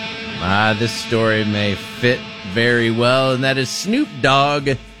This story may fit very well, and that is Snoop Dogg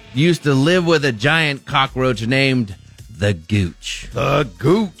used to live with a giant cockroach named the Gooch. The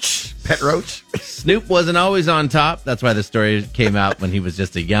Gooch. Pet roach? Snoop wasn't always on top. That's why the story came out when he was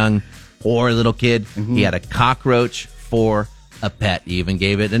just a young, poor little kid. Mm-hmm. He had a cockroach for a pet. He even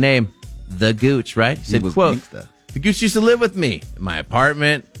gave it a name, the Gooch, right? He said, quote, the Gooch used to live with me in my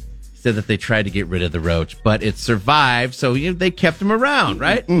apartment. Said that they tried to get rid of the roach, but it survived, so they kept him around,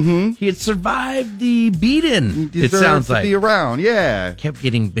 right? Mm-hmm. He had survived the beating. It sounds like be around, yeah. Kept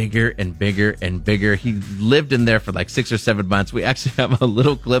getting bigger and bigger and bigger. He lived in there for like 6 or 7 months. We actually have a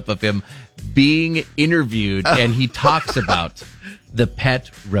little clip of him being interviewed, and he talks about the pet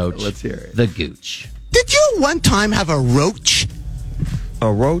roach. Let's hear it. The Gooch. Did you one time have a roach?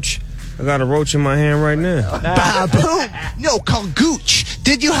 A roach? I got a roach in my hand right now. Baboon? No, called Gooch.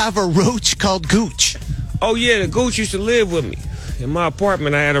 Did you have a roach called Gooch? Oh, yeah, the Gooch used to live with me. In my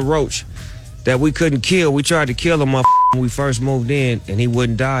apartment, I had a roach that we couldn't kill. We tried to kill him when we first moved in, and he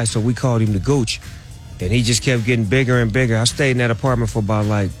wouldn't die, so we called him the Gooch. And he just kept getting bigger and bigger. I stayed in that apartment for about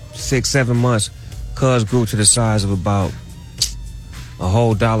like 6-7 months. Cuz grew to the size of about a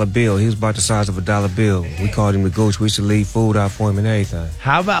whole dollar bill. He was about the size of a dollar bill. We called him the Gooch. We used to leave food out for him and everything.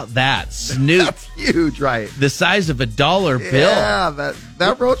 How about that? Snoop. That's huge, right? The size of a dollar bill. Yeah,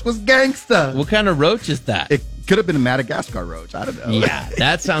 that roach was gangsta. What kind of roach is that? It could have been a Madagascar roach. I don't know. Yeah,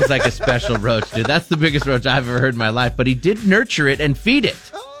 that sounds like a special roach, dude. That's the biggest roach I've ever heard in my life. But he did nurture it and feed it.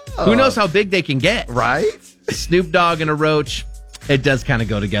 Oh. Who knows how big they can get? Right? Snoop Dogg and a roach. It does kind of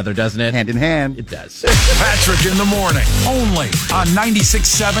go together, doesn't it? Hand in hand. It does. Patrick in the morning, only on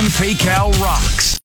 96.7 PayCal Rocks.